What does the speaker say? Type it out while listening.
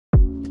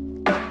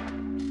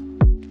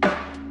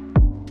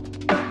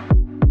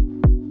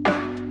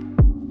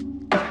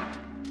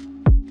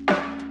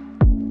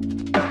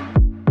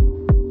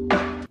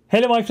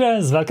Hello my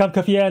friends, welcome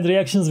Coffee and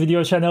Reactions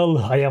video channel.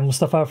 I am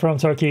Mustafa from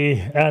Turkey,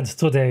 and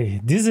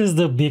today this is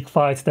the big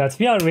fight that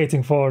we are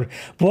waiting for.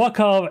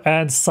 Buakaw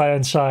and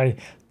SAENCHAI.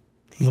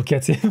 Look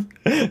at him.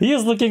 He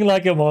is looking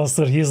like a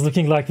monster. He is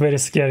looking like very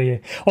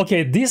scary.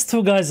 Okay, these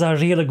two guys are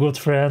really good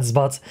friends,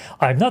 but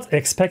I'm not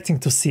expecting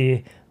to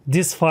see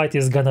this fight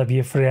is gonna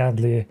be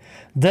friendly.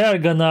 They're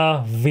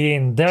gonna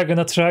win. They're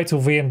gonna try to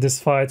win this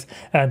fight,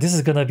 and this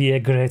is gonna be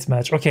a great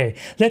match. Okay,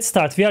 let's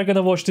start. We are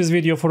gonna watch this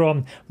video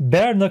from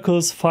Bare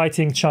Knuckles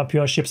Fighting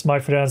Championships, my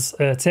friends.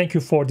 Thank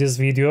you for this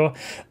video.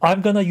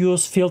 I'm gonna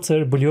use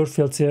blur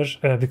filter,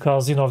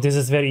 because you know this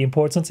is very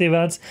important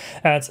event,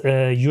 and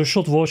you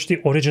should watch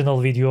the original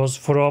videos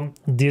from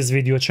this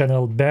video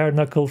channel, Bare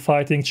Knuckle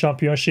Fighting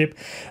Championship.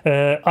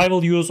 I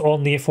will use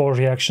only for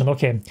reaction.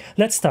 Okay,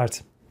 let's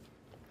start.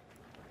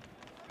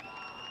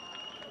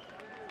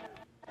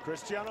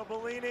 Cristiano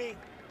Bellini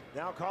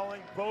now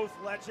calling both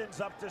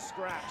legends up to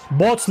scratch.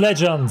 Both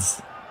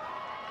legends.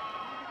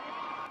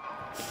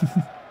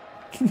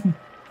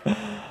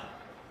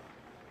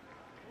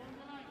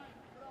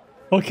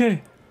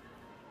 Okay.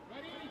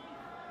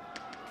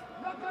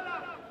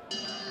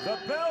 The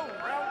bell,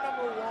 round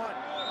number one.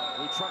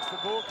 We trunks for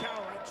Buakaw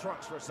and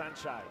trunks for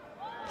SAENCHAI.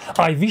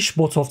 I wish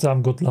both of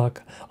them good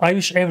luck. I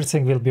wish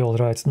everything will be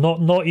alright.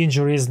 No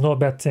injuries, no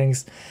bad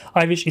things.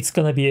 I wish it's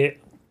gonna be a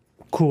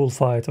cool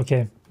fight.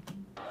 Okay.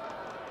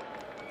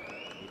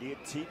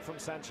 Immediate teep from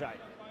SAENCHAI.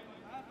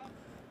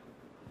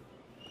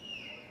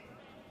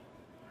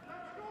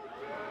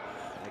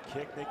 The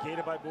kick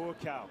negated by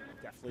Buakaw.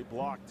 Definitely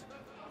blocked.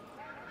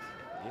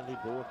 Nearly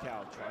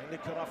Buakaw trying to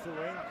cut off the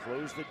ring,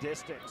 close the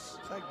distance.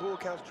 It's like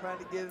Buakaw's trying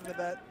to get into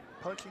that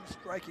punching,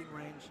 striking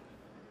range.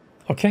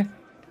 Okay.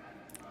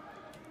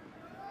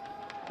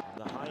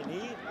 The high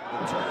knee.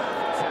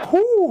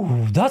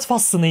 Ooh, that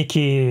was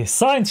sneaky.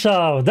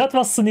 SAENCHAI, that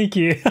was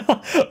sneaky.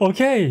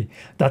 Okay,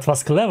 that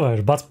was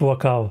clever, but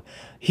Buakaw,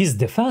 his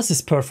defense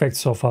is perfect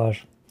so far.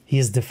 He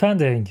is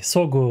defending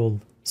so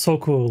cool, so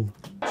cool.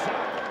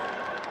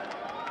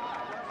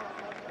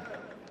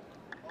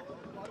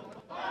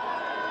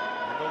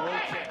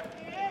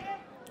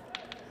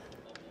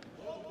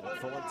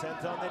 Full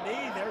intent on the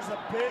knee. There's a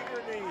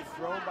bigger knee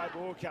thrown by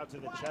Buakaw to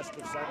the chest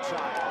of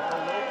SAENCHAI. On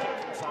a low kick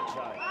from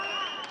SAENCHAI.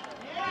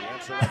 The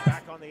answer right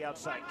back on the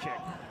outside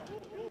kick.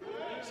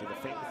 See the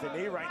feint with the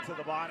knee right to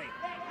the body.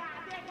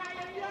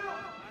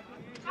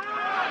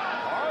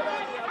 Hard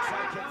on the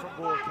outside kick from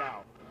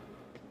Buakaw.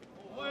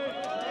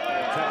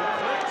 To the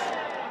clinch.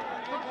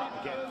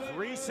 Again,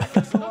 3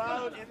 seconds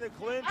allowed in the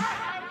clinch.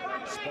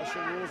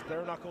 Special rules,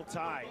 bare knuckle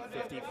tie.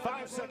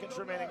 55 seconds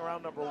remaining,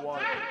 round number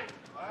one.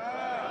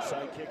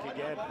 Outside kick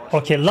again.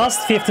 Okay,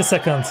 last 50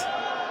 seconds.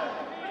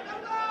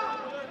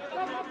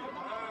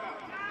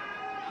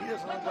 He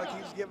doesn't look like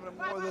he's giving him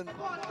more than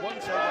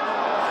 1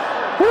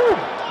 second. Woo!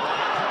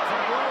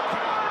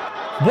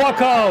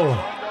 Buakaw!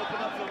 Open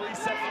up the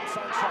reset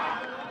from SAENCHAI.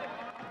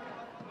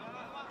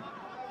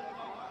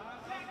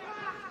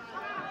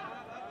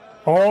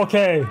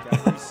 Okay.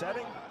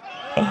 Resetting.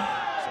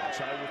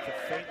 SAENCHAI with the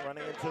feint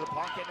running into the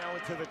pocket, now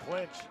into the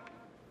clinch.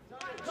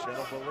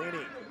 Cristiano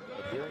Bellini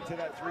adhering to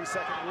that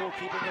 3-second rule,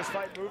 keeping this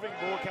fight moving.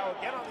 Buakaw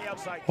again on the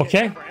outside kick.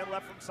 Okay. Overhand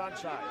left from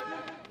SAENCHAI.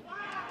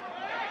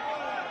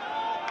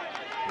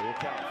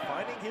 Buakaw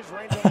finding his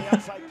range on the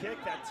outside kick.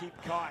 That teep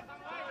caught.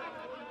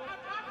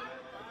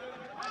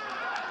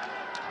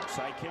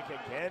 Outside kick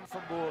again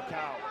from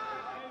Buakaw.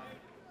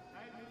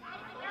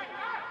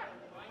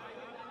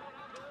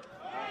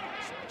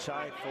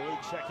 SAENCHAI fully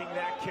checking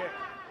that kick.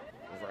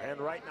 Overhand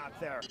right, not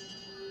there.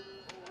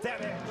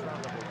 That ends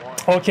round number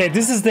one. Okay,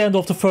 this is the end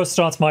of the first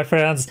round, my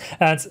friends,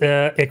 and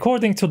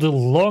according to the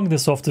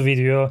longness of the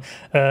video,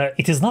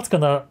 it is not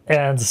gonna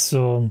end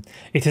soon.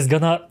 It is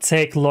gonna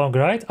take long,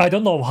 right? I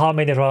don't know how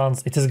many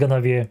rounds it is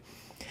gonna be,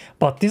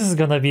 but this is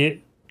gonna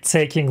be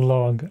taking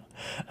long.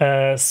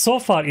 So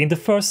far in the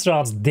first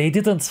round, they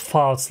didn't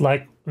fight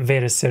like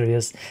very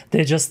serious.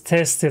 They just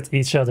tested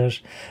each other.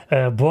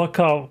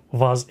 Buakaw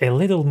was a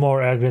little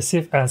more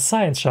aggressive, and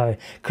SAENCHAI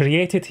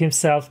created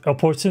himself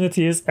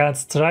opportunities and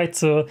tried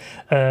to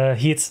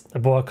hit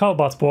Buakaw,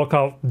 but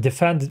Buakaw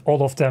defended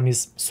all of them.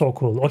 Is so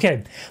cool.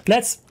 Okay,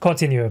 let's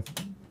continue.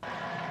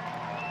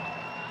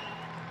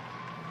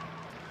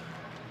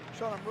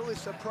 Sean, I'm really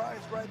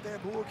surprised right there.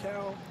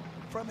 Buakaw,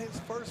 from his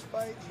first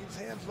fight, his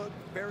hands look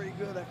very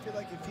good. I feel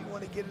like if he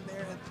want to get in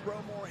there and throw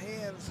more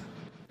hands,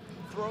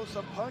 throw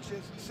some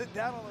punches, sit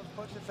down on those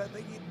punches, I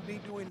think he'd be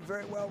doing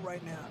very well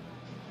right now.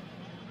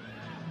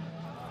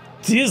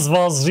 This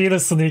was really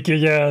sneaky,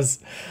 yes.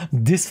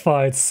 This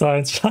fight,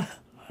 SAENCHAI,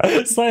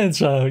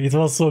 it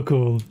was so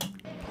cool.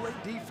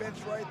 Great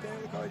defense right there.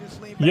 Look how he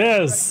just leaned back.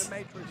 Yes.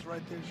 Like the Matrix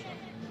right there, Sean.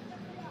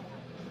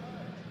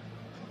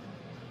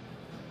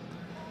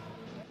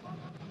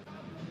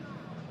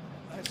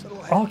 Nice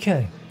little hand.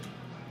 Okay.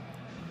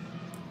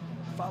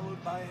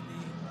 Followed by a knee.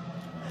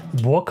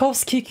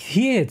 Buakaw's kick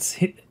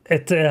hit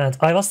at the end.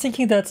 I was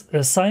thinking that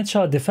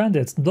SAENCHAI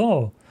defended.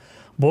 No,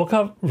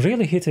 Buakaw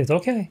really hit it.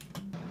 Okay.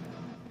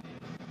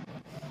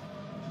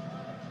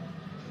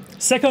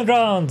 Second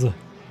round.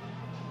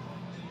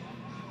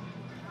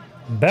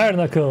 Bare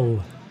knuckle.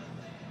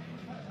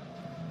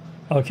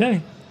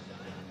 Okay.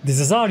 This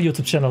is our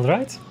YouTube channel,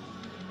 right?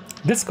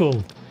 That's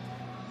cool.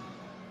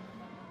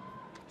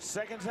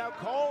 Seconds out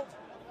cold.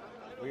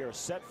 We are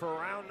set for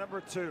round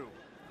number 2.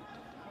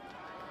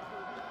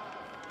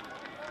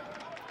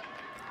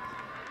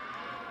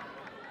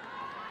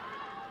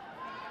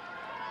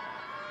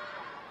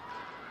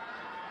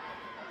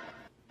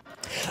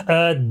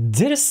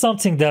 There is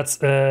something that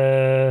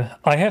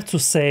I have to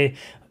say.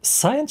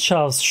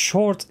 SAENCHAI's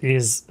short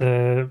is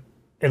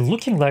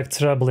looking like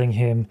troubling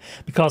him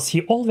because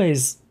he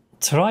always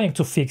trying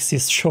to fix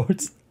his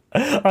short.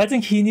 I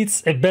think he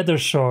needs a better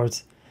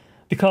short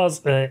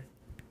because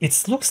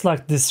it looks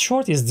like this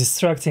short is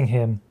distracting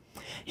him.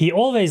 He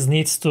always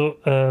needs to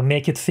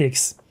make it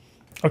fix.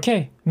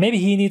 Okay, maybe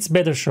he needs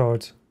better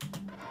short.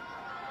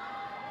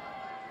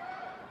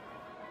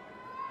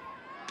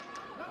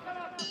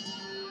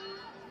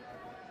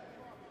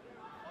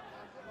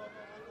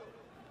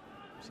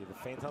 See the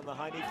feint on the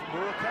high knee from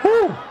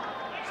Buakaw.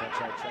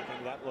 SAENCHAI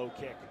checking that low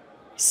kick.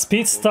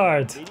 Speed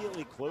start.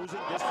 Immediately closing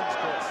distance,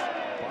 Chris.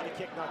 Body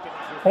kick not getting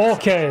through.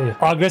 Okay,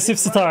 aggressive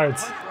start.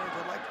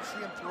 I'd like to see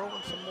him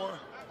throwing some more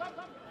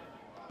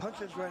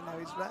punches right now.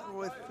 He's not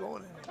really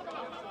throwing any.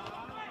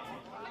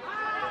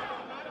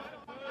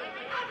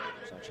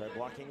 SAENCHAI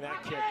blocking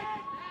that kick.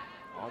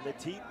 On the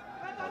teep,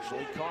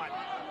 partially caught.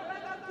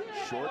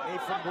 Short knee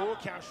from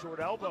Buakaw, short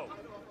elbow.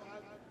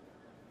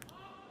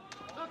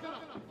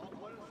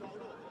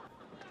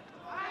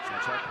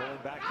 SAENCHAI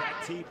pulling back that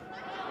teep.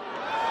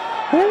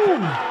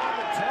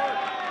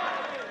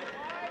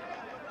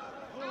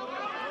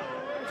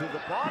 To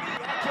the body.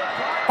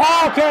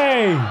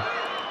 Okay.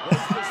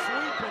 There's the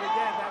sweep, and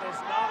again, that is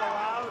not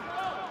allowed.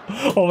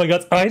 Oh my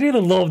god, I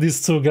really love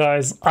these two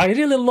guys. I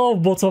really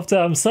love both of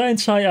them,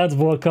 SAENCHAI and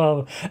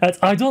Buakaw. And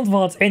I don't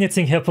want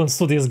anything happens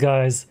to these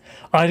guys.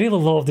 I really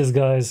love these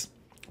guys.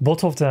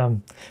 Both of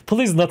them.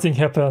 Please nothing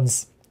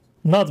happens.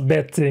 Not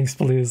bad things,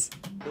 please.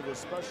 With the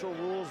special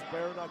rules,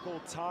 bare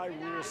knuckle tie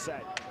rule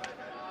set.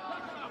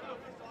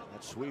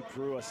 That sweep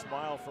drew a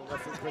smile from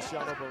referee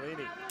Cristiano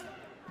Bellini.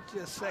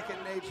 Just second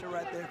nature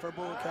right there for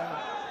Buakaw.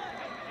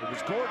 It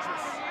was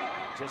gorgeous.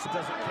 Just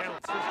doesn't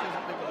count.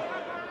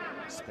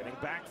 Spinning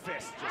back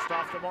fist, just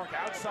off the mark,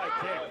 outside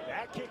kick.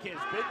 That kick has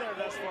been there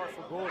thus far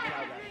for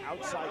Buakaw, that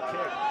outside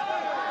kick.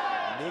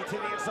 Knee to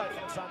the inside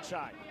from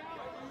SAENCHAI.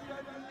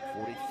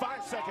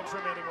 45 seconds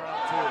remaining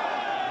round 2.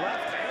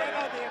 Left hand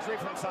on the entry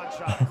from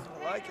SAENCHAI.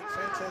 I like it.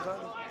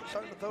 SAENCHAI's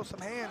starting to throw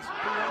some hands.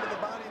 Put it under the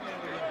body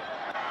there.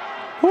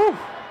 Woo.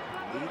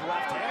 Lead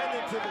left hand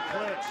into the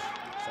clinch.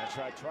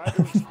 SAENCHAI tried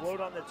to explode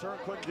on the turn,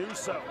 couldn't do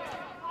so.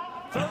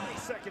 30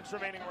 seconds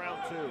remaining round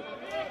 2.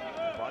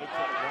 Body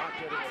kick not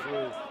getting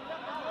through.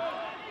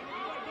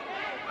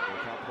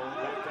 Buakaw pulling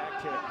back that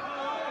kick.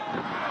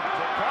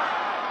 Kick caught.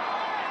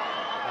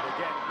 And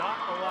again, not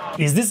allowed.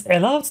 Is this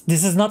allowed?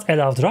 This is not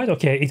allowed, right?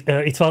 Okay,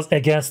 it was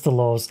against the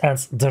laws, and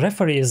the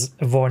referee is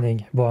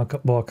warning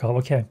Buakaw.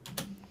 Okay.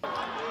 And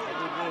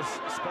with this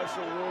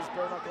special rules,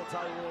 bare knuckle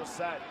tie rule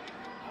set.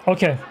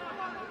 Okay.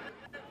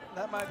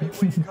 That might be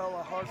what you call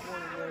a hard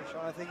warning there,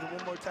 Sean. I think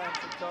one more time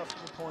for crossing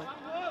the point.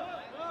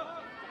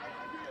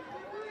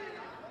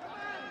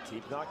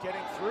 Teep not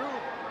getting through.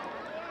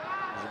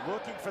 He's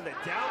looking for the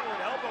downward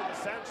elbow to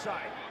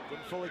SAENCHAI.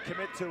 Didn't fully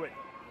commit to it.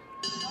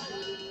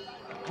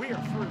 We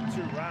are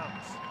through 2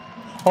 rounds.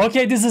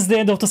 Okay, this is the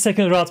end of the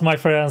second round, my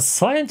friends.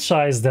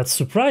 SAENCHAI that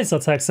surprise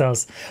attacks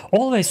us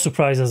always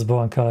surprises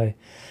Buakaw.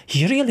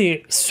 He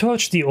really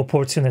searched the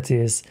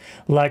opportunities,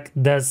 like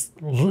there's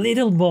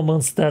little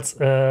moments that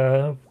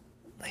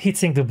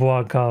hitting the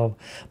Buakaw,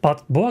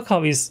 but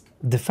Buakaw is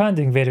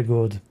defending very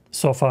good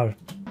so far.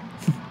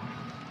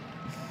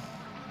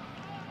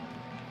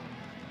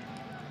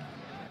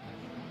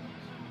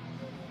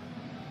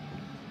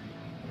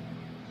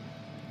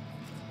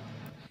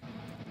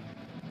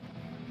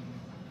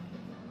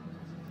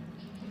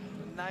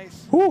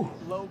 Nice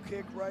low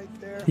kick right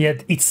there. Yeah,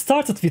 it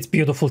started with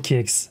beautiful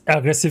kicks,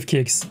 aggressive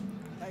kicks.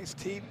 Nice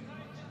teep.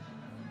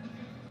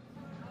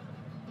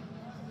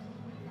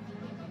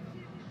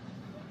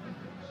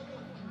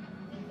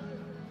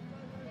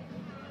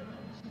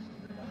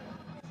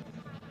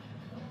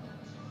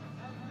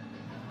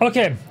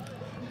 Okay,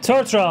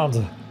 third round.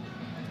 And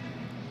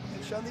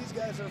Sean, these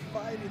guys are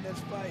fighting this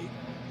fight.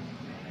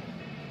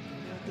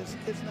 This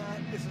is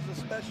a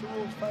special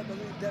rules fight, but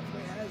it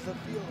definitely has a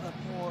feel of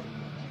more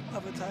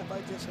of a type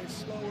fight, just a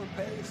slower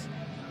pace.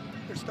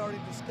 They're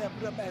starting to step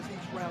it up as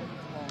each round goes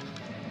along.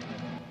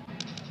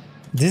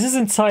 This is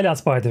in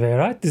Thailand, by the way,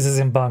 right? This is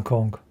in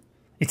Bangkok.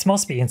 It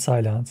must be in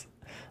Thailand.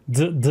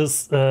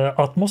 This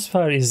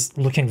atmosphere is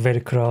looking very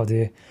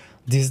crowded.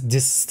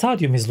 This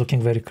stadium is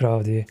looking very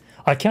crowded.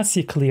 I can't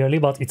see clearly,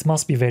 but it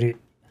must be very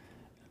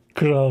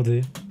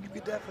crowded. You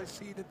could definitely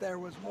see that there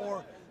was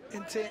more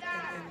intent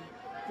and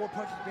more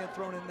punches being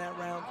thrown in that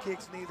round.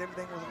 Kicks, knees,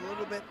 everything was a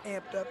little bit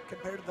amped up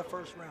compared to the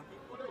first round.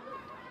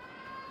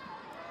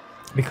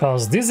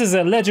 Because this is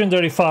a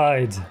legendary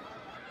fight.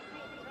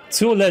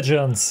 2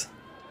 legends.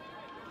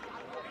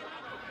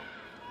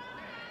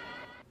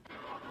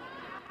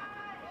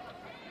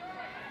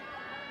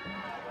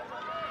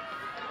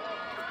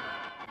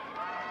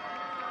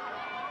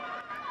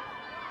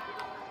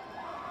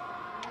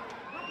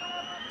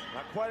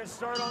 quite a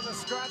start on the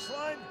scratch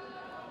line.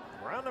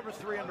 Round number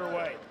 3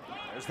 underway.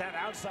 There's that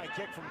outside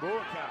kick from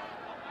Buakaw.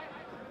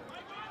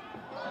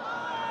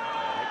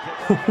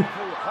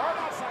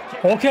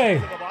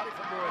 Okay.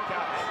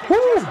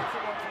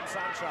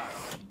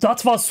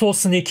 That was so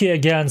sneaky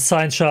again,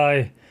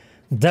 SAENCHAI.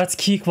 That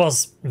kick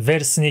was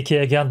very sneaky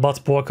again,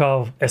 but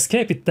Buakaw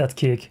escaped that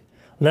kick.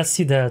 Let's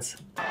see that.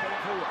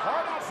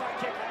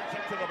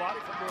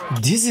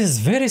 This is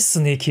very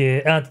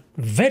sneaky and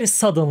very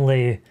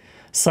suddenly.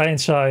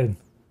 SAENCHAI,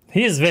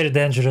 he is very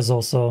dangerous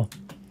also.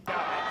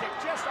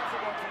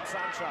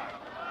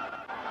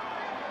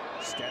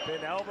 Step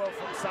in elbow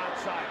from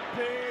SAENCHAI.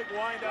 Big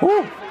wind up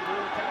Ooh. from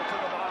Buakaw to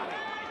the body.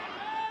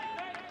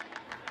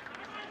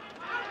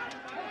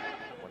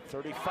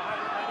 135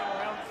 remaining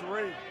round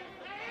 3.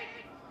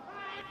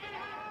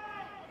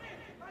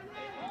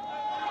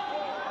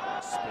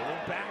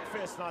 Spinning back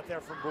fist not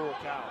there from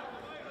Buakaw.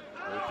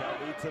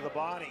 Buakaw lead to the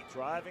body.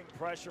 Driving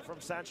pressure from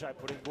SAENCHAI,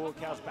 putting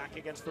Buakaw's back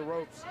against the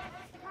ropes.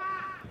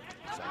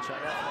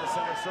 SAENCHAI out from the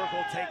center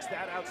circle takes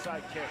that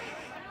outside kick.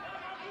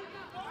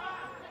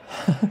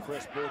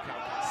 Chris Buakaw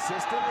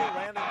consistently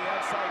landing the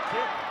outside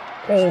kick.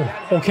 Oh,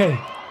 okay.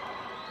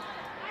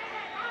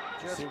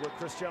 See what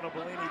Cristiano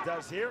Bellini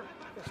does here?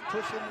 Just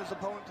pushing his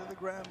opponent to the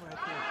ground right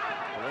there.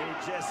 Bellini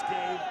just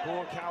gave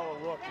Buakaw a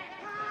look.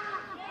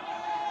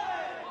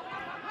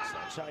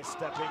 SAENCHAI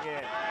stepping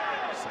in.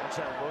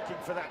 SAENCHAI looking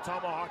for that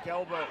tomahawk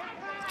elbow.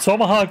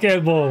 Tomahawk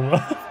elbow.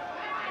 Clever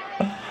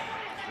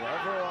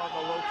on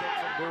the low kick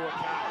from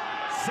Buakaw.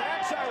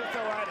 SAENCHAI with the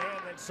right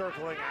hand and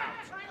circling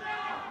out.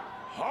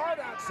 Hard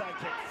outside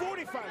kick.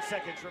 45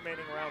 seconds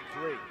remaining round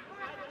 3.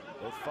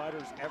 Both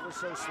fighters ever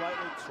so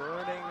slightly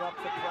turning up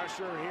the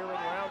pressure here in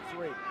round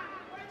 3.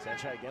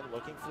 SAENCHAI again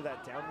looking for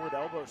that downward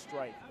elbow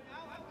strike.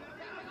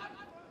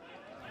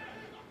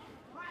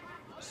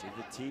 See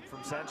the teep from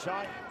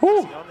SAENCHAI.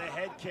 See on the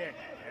head kick.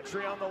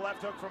 Entry on the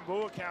left hook from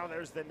Buakaw.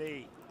 There's the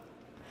knee.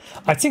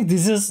 I think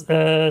this is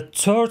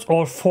third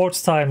or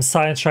fourth time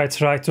SAENCHAI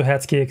tried to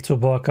head kick to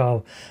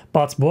Buakaw,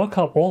 but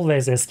Buakaw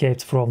always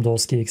escaped from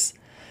those kicks.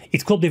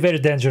 It could be very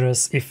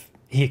dangerous if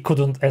he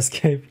couldn't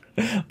escape,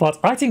 but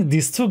I think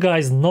these two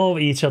guys know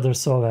each other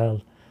so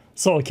well.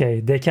 So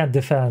okay, they can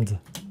defend.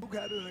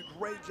 Buakaw doing a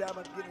great job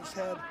of getting his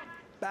head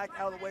back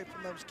out of the way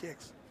from those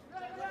kicks.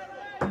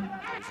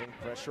 Losing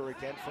pressure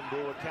again from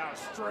Buakaw.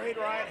 Straight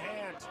right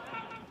hand.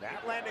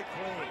 That landed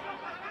clean.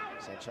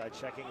 SAENCHAI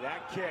checking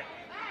that kick.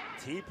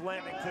 Teep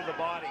landing to the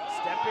body.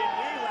 Step in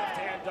knee, left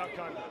hand duck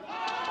under.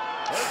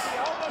 There's the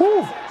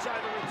elbow from SAENCHAI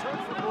to return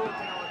from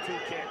Buakaw on 2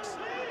 kicks.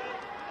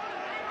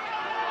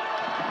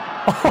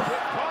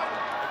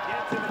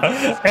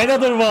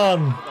 Another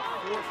one.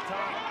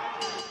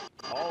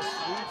 All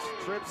sweeps,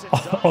 trips, and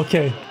dumps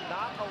Okay.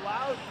 not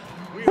allowed.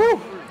 We are through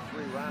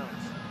 3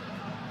 rounds.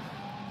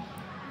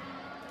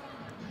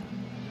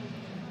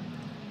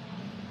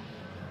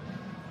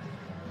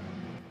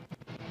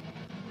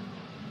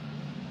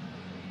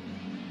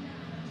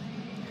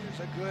 Here's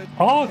a good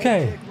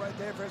Okay. head kick right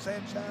there for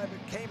SAENCHAI,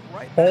 but came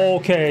right back.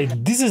 Okay,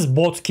 this is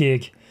both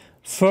kick.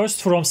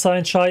 First from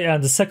SAENCHAI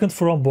and the second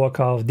from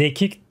Buakaw. They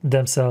kicked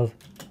themselves.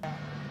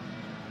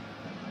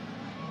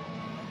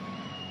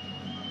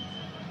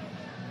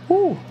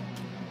 Woo.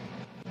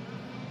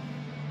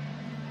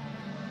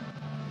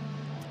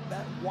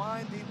 That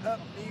winding up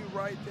knee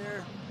right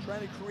there,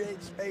 trying to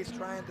create space,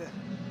 trying to do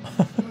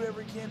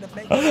whatever he can to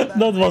make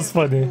That was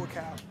funny.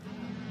 Buakaw.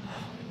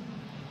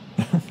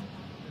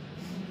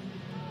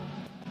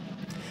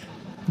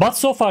 But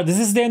so far, this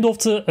is the end of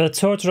the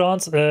third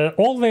round.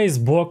 Always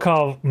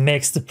Buakaw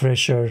makes the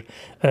pressure.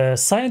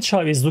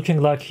 SAENCHAI is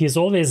looking like he's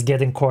always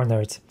getting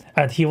cornered.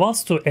 And he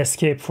wants to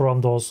escape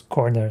from those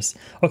corners.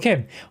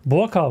 Okay,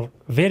 Buakaw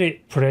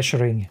very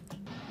pressuring.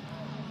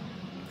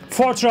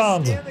 Fourth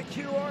round. Scan the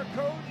QR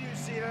code you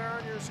see there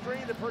on your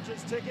screen to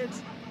purchase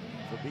tickets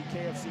for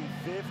BKFC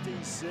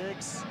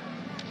 56.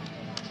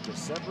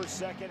 December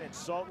 2nd in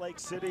Salt Lake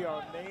City,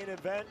 our main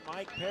event,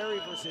 Mike Perry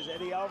versus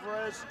Eddie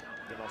Alvarez.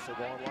 You can also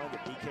go online to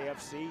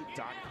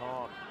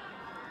bkfc.com.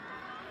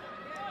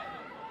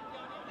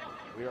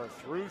 We are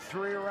through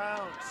 3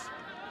 rounds.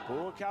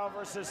 Buakaw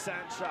versus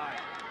SAENCHAI.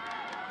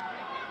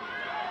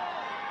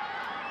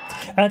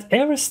 At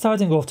every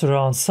starting of the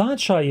round,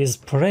 SAENCHAI is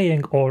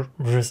praying or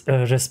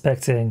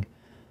respecting.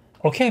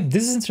 Okay,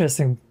 this is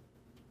interesting.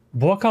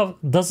 Buakaw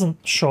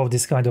doesn't show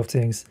this kind of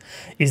things.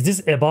 Is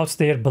this about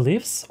their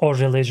beliefs or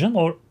religion,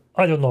 or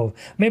I don't know.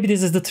 Maybe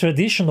this is the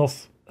tradition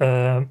of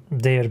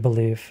their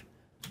belief.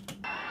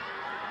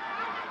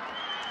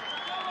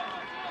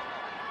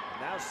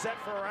 Now set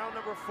for round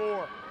number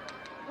 4.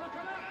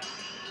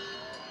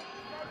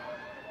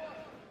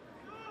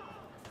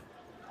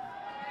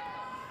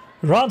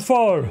 Round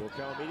 4.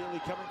 Buakaw immediately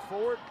coming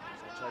forward.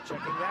 SAENCHAI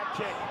checking that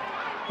kick.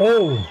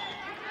 Oh.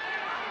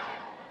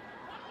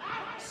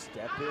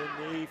 Step in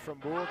knee from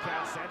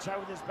Buakaw. SAENCHAI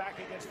with his back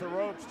against the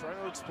ropes, trying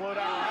to explode out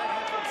right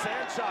hand from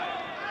SAENCHAI.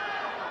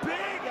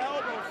 Big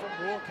elbow from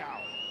Buakaw.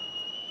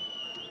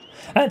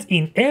 And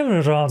in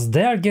every round,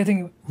 they are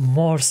getting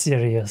more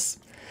serious.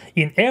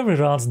 in every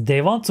round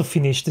they want to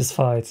finish this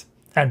fight.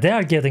 And they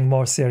are getting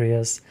more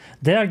serious.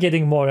 They are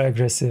getting more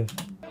aggressive.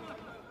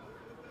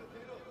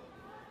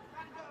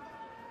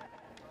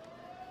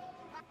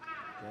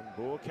 Then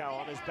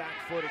Buakaw on his back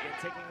foot again,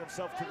 taking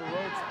himself to the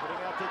ropes,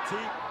 putting out the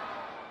teep.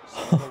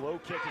 So the low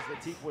kick as the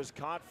teep was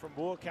caught from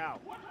Buakaw.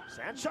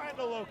 SAENCHAI in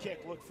the low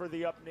kick, look for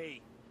the up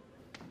knee.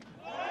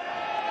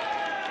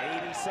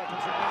 80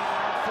 seconds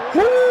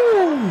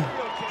remaining.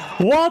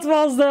 What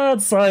was that,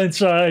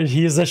 SAENCHAI?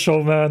 He's a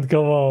showman,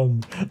 come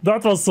on.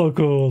 That was so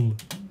cool. 80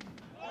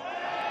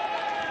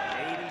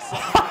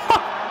 seconds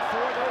remaining.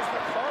 There's the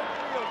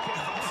cartwheel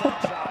kick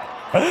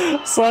from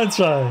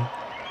SAENCHAI.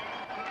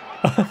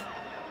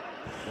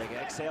 Big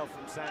exhale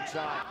from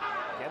SAENCHAI.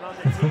 Again on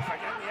the teep,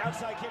 again the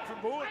outside kick from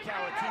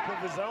Buakaw, a teep of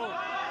his own.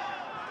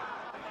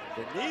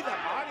 The knee, the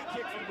body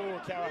kick from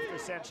Buakaw after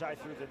SAENCHAI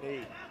threw the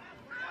knee.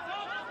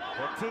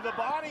 Hook to the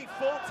body,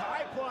 full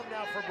tie plum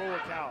now for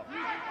Buakaw.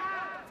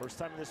 First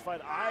time in this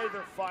fight,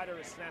 either fighter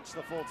has snatched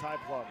the full tie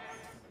plum.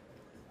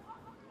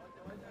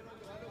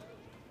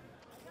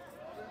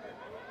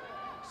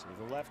 See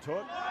the left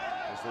hook.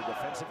 There's the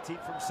defensive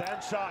teep from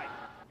SAENCHAI.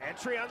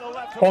 Entry on the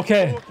left hook.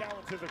 Okay. Buakaw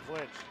into the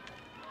clinch.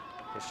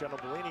 Cristiano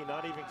Bellini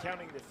not even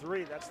counting the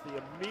three. That's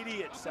the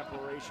immediate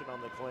separation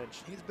on the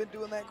clinch. He's been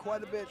doing that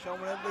quite a bit, Sean.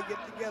 Whenever they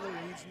get together,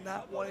 he's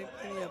not wanting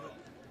any of it.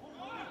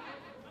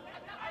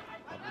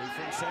 Knee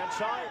from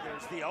SAENCHAI.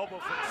 There's the elbow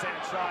from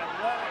SAENCHAI.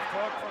 Left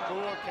hook from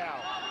Buakaw.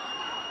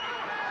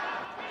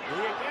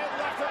 Knee again,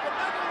 left hook,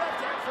 another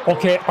left hand from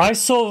Okay, Buakaw. I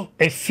saw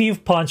a few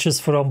punches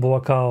from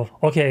Buakaw.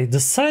 Okay, the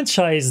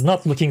SAENCHAI is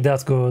not looking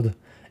that good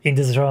in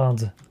this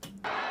round.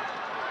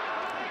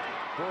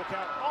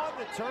 Buakaw on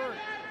the turn.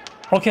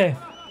 Okay.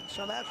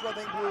 So that's where I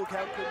think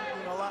Buakaw could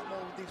do a lot more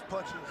with these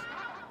punches.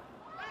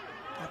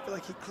 I feel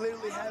like he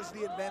clearly has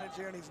the advantage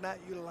here and he's not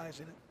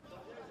utilizing it.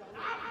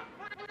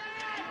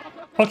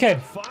 Okay.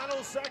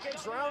 Final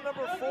seconds, round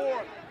number 4.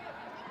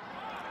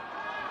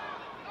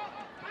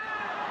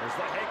 There's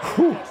the head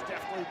kick that's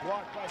definitely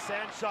blocked by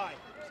SAENCHAI.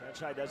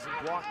 SAENCHAI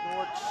doesn't block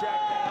nor check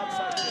the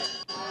outside kick.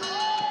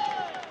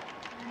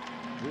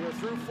 We are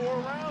through 4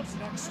 rounds.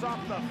 Next stop,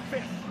 the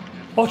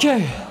 5th.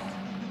 Okay.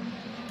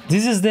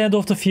 This is the end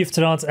of the 5th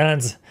round,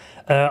 and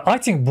I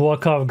think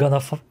Buakaw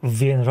gonna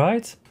win,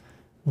 right?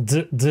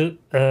 The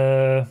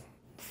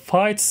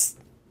fight's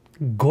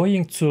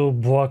going to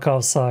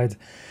Buakaw's side.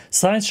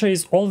 SAENCHAI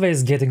is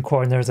always getting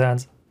cornered,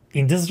 and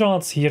in this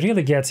round he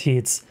really gets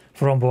hits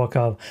from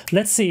Buakaw.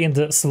 Let's see in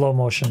the slow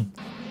motion.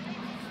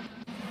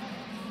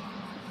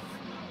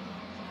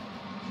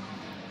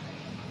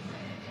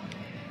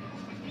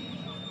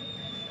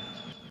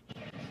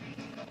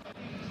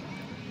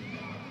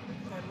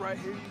 And right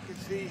here you can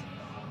see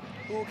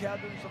Buakaw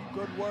doing some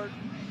good work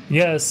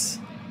Yes,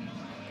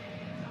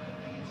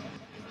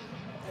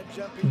 and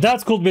jumping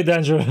that could be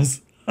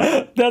dangerous.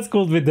 That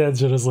could be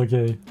dangerous,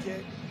 okay.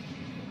 kick.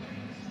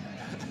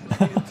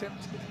 The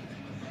attempt.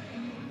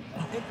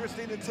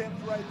 Interesting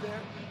attempt right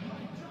there.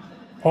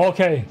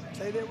 Okay.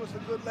 Say there was a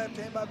good left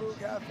hand by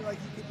Buakaw. I feel like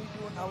he could be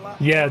doing a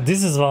lot. Yeah,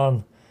 this is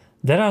one.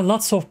 There are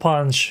lots of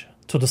punch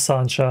to the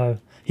SAENCHAI.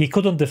 He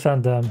couldn't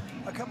defend them.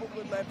 A couple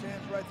good left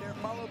hands right there,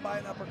 followed by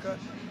an uppercut.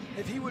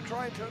 If he would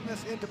try and turn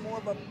this into more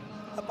of a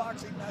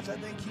boxing match, I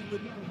think he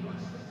would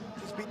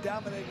just be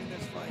dominating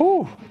this fight.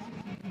 Ooh.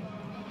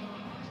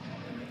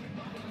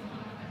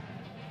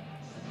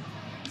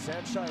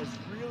 SAENCHAI is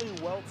really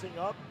welting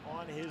up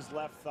on his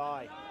left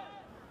thigh.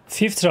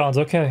 5th round,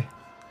 okay.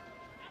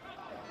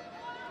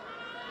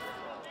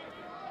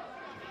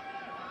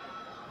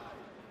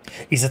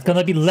 Is it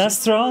gonna be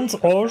last round,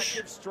 or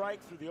is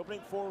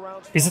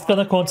it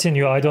gonna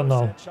continue? I don't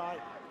know. SAENCHAI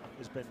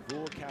has been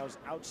Buakaw's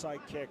outside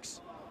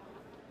kicks.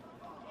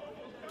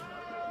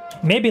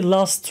 Maybe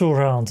last 2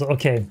 rounds,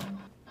 okay.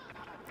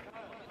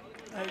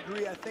 I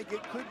agree. I think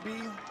it could be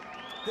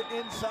the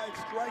inside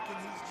striking.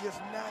 He's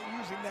just not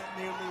using that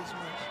nearly as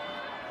much.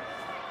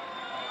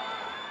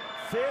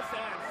 5th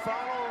and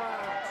final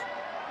round.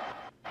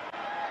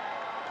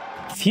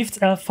 5th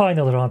and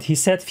final round. He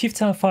said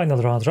 5th and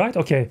final round, right?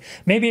 Okay.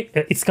 Maybe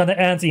it's gonna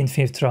end in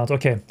 5th round.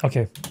 Okay,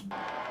 okay.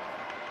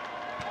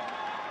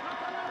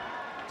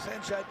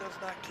 SAENCHAI does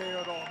not care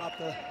at all about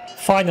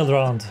Final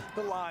round.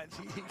 the lines.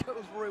 He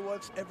goes where he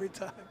wants every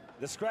time.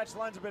 The scratch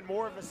lines have been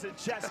more of a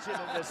suggestion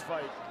in this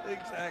fight.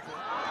 Exactly.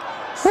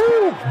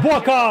 Woo!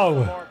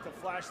 Buakaw! Mark the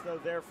flash though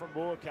there from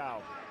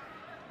Buakaw.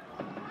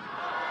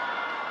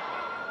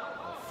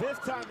 The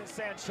 5th time that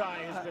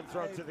SAENCHAI has been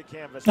thrown to the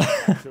canvas.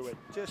 Back to it.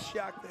 Just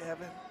shocked they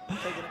haven't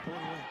taken a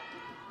point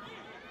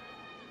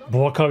away.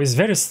 Buakaw is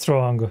very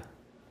strong. Quick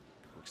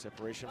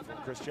separation from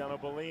Cristiano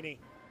Bellini.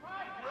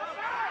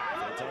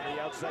 That's on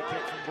the outside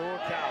kick from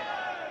Buakaw.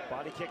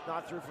 Body kick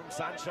not through from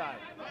SAENCHAI.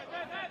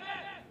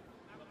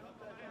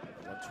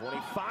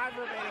 125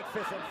 remaining,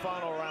 5th and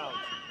final round.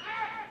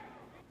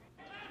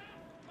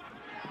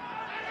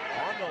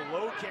 On the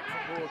low kick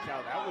from Buakaw,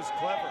 that was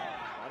clever.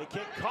 Body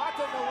kick caught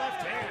in the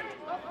left hand.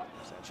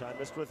 SAENCHAI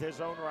missed with his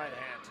own right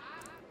hand.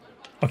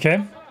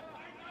 Okay.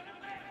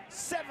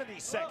 70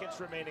 seconds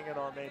remaining in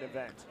our main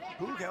event.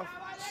 Buakaw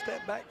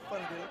stepped back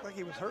funny. It looked like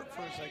he was hurt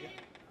for a second.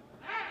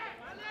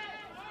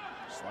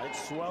 Slight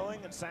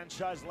swelling in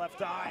SAENCHAI's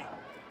left eye.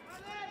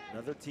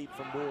 Another teep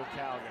from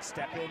Buakaw, and a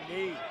step-in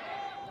knee.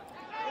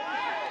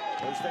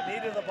 There's the knee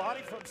to the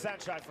body from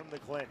SAENCHAI from the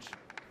clinch.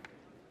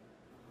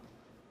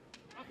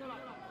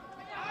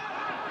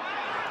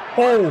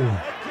 Oh!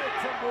 Head kick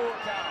from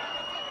Buakaw.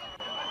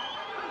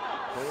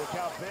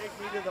 Buakaw, big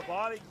knee to the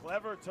body.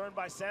 Clever turn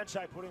by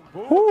SAENCHAI, putting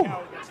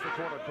Buakaw against the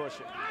corner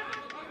cushion.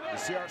 You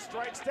see our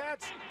strike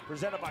stats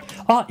presented by...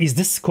 Ah, is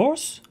this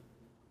scores?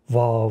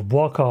 Wow,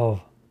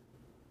 Buakaw.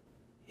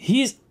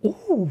 He's...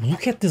 Oh,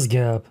 look at this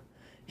gap.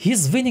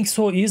 He's winning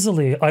so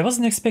easily. I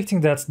wasn't expecting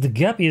that the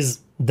gap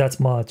is that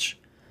much.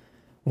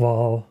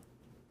 Wow.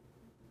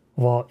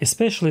 Wow,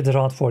 especially the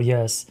round 4,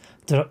 yes.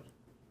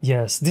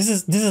 Yes, this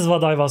is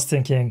what I was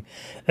thinking.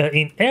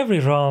 In every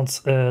round,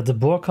 the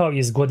Buakaw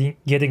is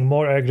getting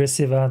more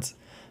aggressive, and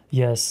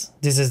yes,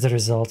 this is the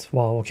result.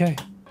 Wow, okay.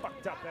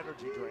 Fucked up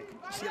energy drink.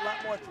 See a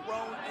lot more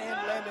thrown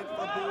and landed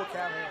from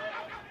Buakaw here.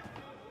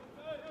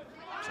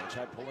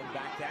 SAENCHAI pulling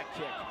back that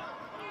kick.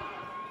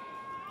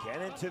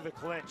 Get into the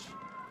clinch.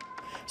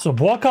 So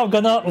Buakaw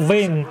gonna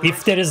win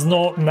if there is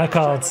no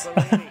knockout.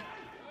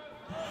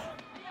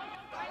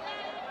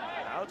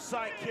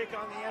 Outside kick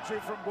on the entry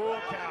from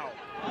Buakaw.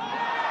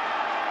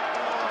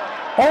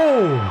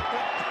 Oh!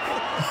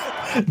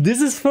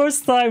 This is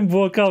first time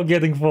Buakaw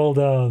getting fall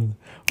down.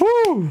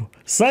 Woo!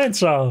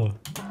 SAENCHAI.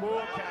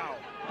 Buakaw.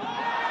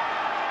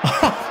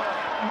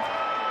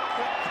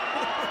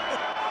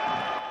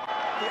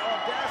 The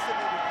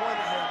audacity to point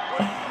at him. What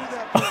did you do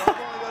that for? I'm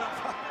only let him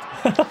fight.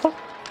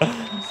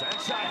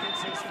 SAENCHAI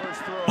hits his first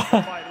throw of the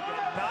fight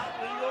again. Not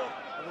legal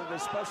under the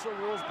special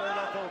rules, bare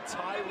knuckle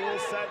tie rule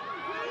set.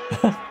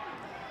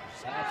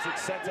 Perhaps it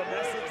sent a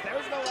message.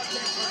 There's no left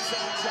hand from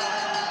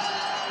SAENCHAI.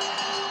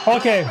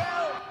 Okay. And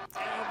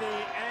the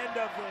end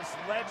of this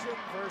legend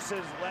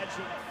versus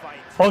legend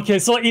fight. Okay,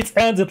 so it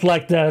ended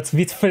like that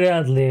with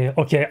friendly.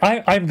 Okay,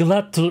 I'm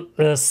glad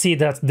to see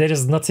that there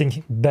is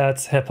nothing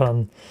bad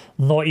happen.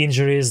 No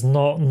injuries,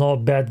 no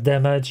bad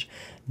damage.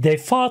 They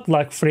fought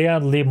like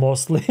friendly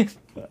mostly.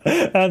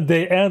 And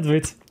they end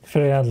with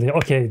friendly.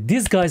 Okay,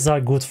 these guys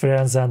are good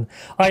friends, and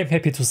I'm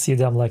happy to see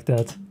them like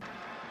that.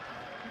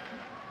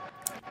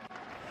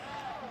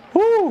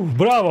 Woo!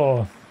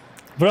 Bravo!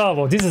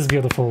 Bravo! This is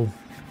beautiful.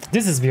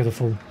 This is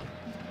beautiful.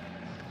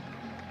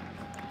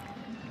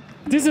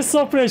 This is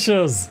so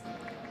precious.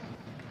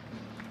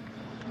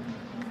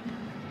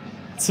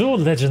 Two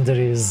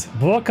legendaries,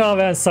 Buakaw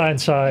and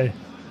SAENCHAI.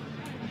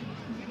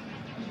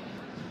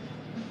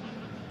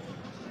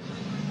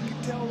 You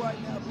can tell right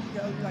now,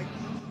 Buakaw, like,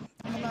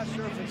 I'm not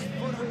sure if his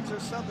foot hurts or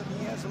something.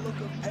 He has a look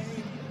of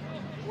pain.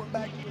 Went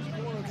back to his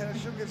corner, kind of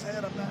shook his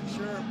head. I'm not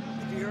sure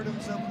if he hurt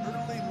himself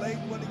early, late,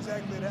 what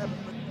exactly had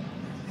happened, but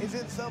he's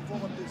in some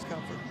form of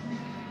discomfort.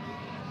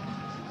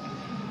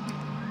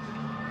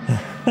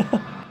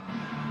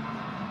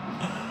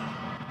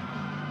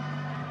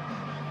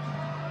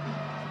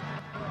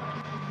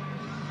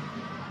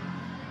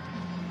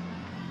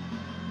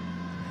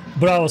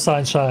 Bravo,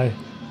 SAENCHAI.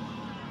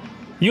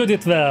 You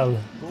did well.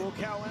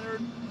 Buakaw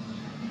entered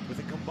with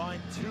a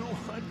combined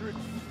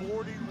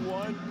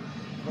 241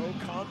 pro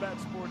combat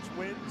sports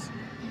wins.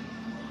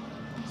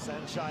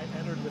 SAENCHAI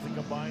entered with a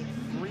combined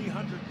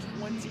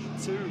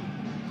 322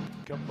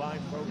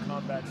 combined pro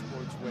combat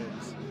sports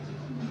wins.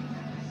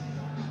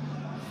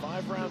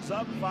 5 rounds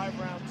up, 5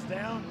 rounds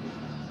down.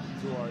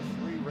 To our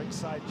 3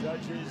 ringside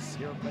judges,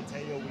 here in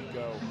Mateo we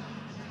go.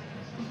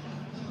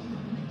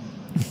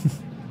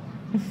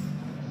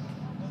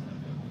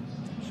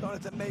 Sean,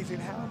 it's amazing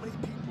how many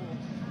people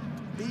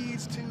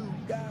these two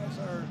guys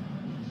are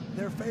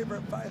their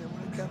favorite fighter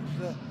when it comes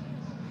to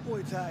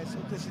Muay Thai. So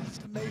this is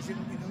amazing,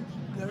 you know,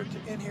 they're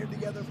in here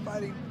together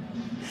fighting.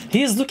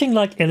 He's looking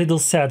like a little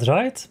sad,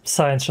 right?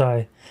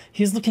 SAENCHAI.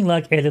 He's looking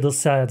like a little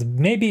sad.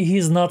 Maybe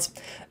he's not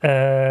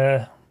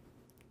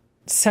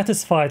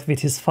satisfied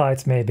with his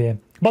fight, maybe.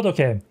 But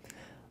okay.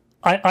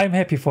 I'm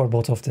happy for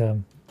both of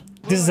them.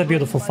 This is a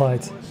beautiful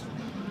fight.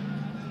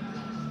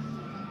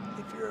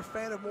 If you're a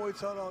fan of Muay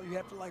Thai, you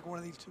have to like one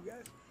of these two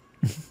guys.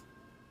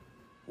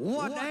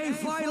 What a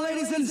fight,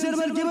 ladies and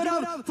gentlemen. Give it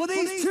up for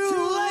these two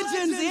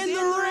legends in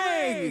the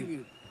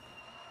ring.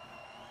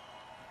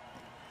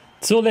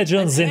 Two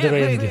legends in the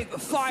ring. Epic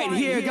fight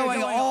here,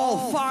 going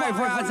all 5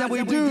 rounds, and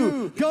we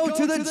do go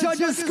to the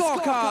judges'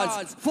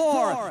 scorecards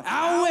for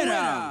our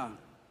winner.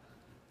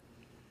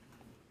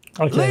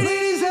 Okay.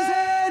 Ladies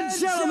and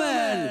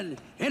gentlemen,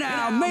 in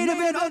our main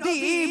event of the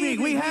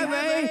evening, we have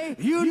a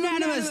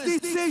unanimous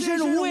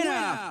decision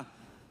winner.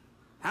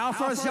 Our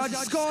first judge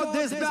scored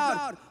this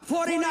bout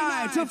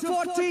 49 to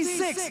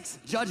 46.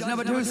 Judge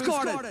number 2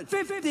 scored it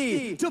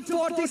 50 to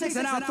 46.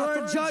 And our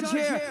third judge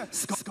here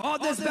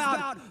scored this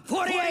bout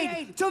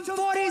 48 to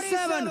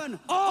 47.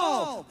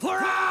 All for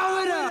our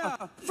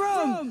winner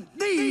from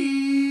the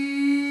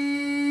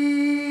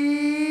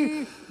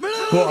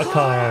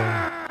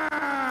Buakaw.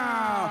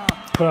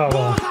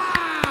 Bravo.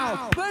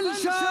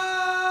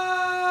 Punjabi.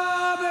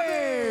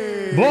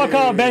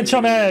 Buakaw เบนชา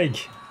เมก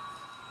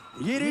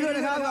ยินดีด้วยน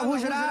ะครับกับผู้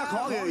ชนะข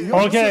องย โอ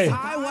ก เค สุด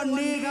ท้ายวัน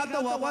นี้ครับต้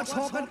องบอกว่าโช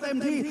ว์กันเต็ม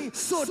ที่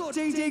สุดจ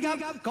ริงๆครับ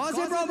ขอเ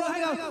สียงปรบมือให้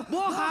กับบั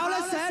วขาวและ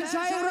แสน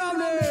ชัยรอบ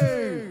หนึ่ง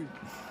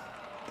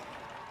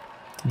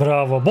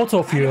Bravo, both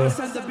of you.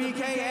 Send the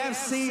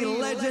BKFC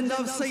Legend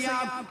of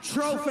Siam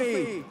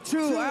Trophy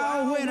to our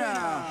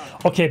winner.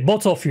 Okay,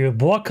 both of you,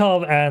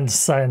 Buakaw and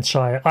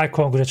SAENCHAI, I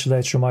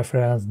congratulate you, my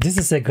friends. This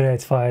is a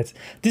great fight.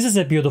 This is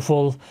a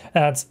beautiful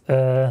and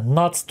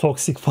not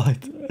toxic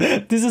fight.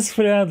 This is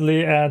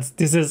friendly and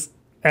this is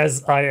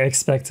as I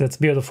expected.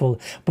 Beautiful.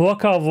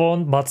 Buakaw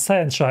won, but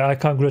SAENCHAI, I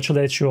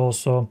congratulate you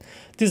also.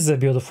 This is a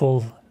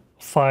beautiful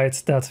fight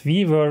that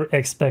we were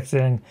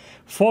expecting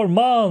for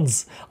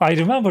months. I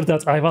remember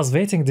that I was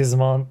waiting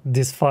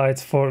this fight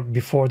for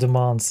before the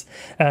months.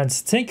 And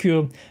thank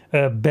you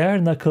Bare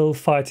Knuckle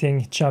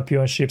Fighting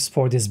Championships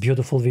for this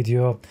beautiful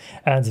video.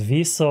 And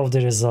we saw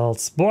the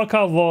results.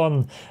 Buakaw won,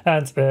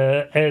 and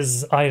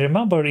as I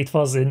remember, it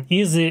was an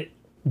easy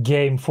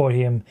game for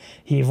him.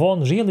 He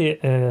won really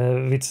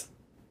with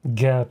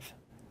gap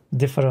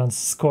difference,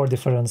 score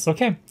difference.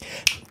 Okay,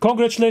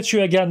 congratulate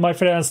you again, my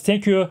friends.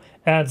 Thank you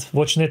and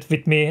watching it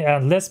with me,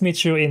 and let's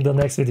meet you in the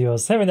next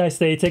videos. Have a nice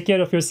day. Take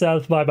care of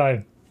yourself. Bye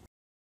bye.